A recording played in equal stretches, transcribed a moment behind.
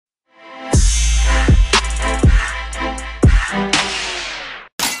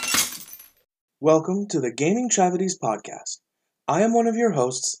Welcome to the Gaming Travesty podcast. I am one of your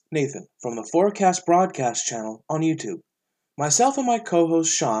hosts, Nathan, from the Forecast Broadcast channel on YouTube. Myself and my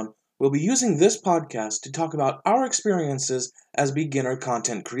co-host, Sean, will be using this podcast to talk about our experiences as beginner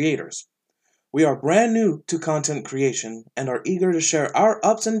content creators. We are brand new to content creation and are eager to share our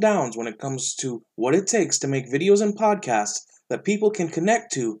ups and downs when it comes to what it takes to make videos and podcasts that people can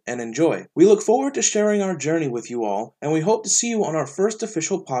connect to and enjoy. We look forward to sharing our journey with you all, and we hope to see you on our first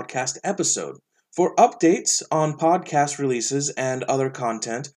official podcast episode. For updates on podcast releases and other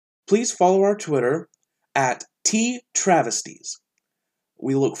content, please follow our Twitter at @Travesties.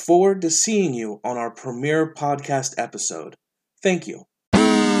 We look forward to seeing you on our premiere podcast episode. Thank you.